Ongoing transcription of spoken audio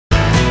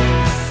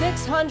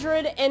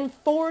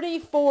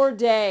644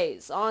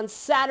 days on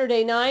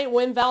Saturday night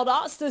when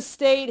Valdosta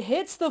State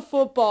hits the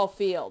football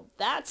field.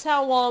 That's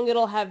how long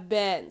it'll have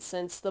been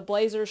since the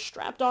Blazers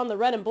strapped on the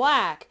red and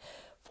black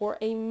for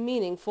a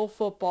meaningful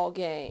football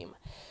game.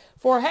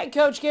 For head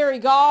coach Gary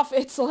Goff,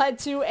 it's led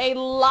to a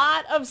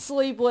lot of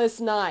sleepless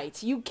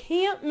nights. You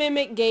can't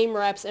mimic game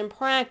reps in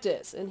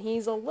practice, and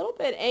he's a little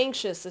bit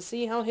anxious to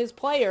see how his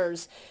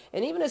players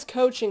and even his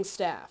coaching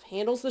staff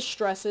handles the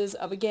stresses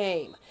of a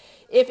game.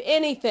 If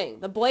anything,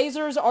 the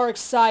Blazers are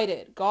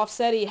excited. Goff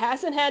said he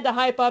hasn't had to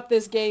hype up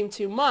this game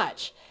too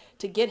much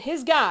to get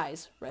his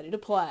guys ready to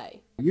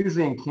play.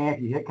 Usually in camp,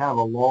 you hit kind of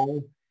a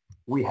lull.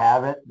 We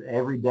haven't.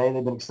 Every day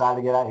they've been excited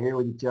to get out here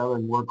with each other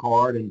and work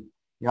hard. And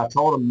I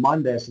told them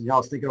Monday, I said, I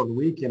was thinking over the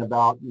weekend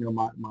about,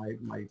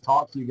 my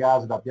talk to you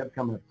guys about the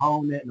upcoming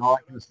opponent and all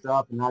that kind of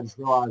stuff. And I just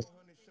realized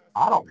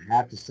I don't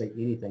have to say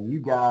anything. You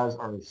guys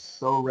are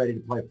so ready to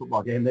play a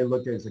football game. They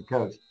looked at it and said,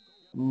 Coach,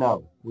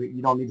 no,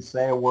 you don't need to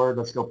say a word.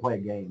 Let's go play a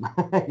game,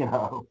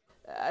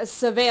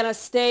 Savannah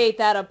State,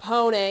 that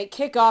opponent,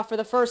 kickoff for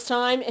the first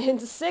time in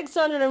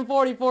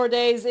 644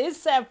 days is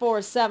set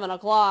for 7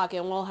 o'clock,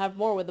 and we'll have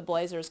more with the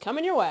Blazers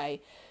coming your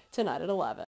way tonight at 11.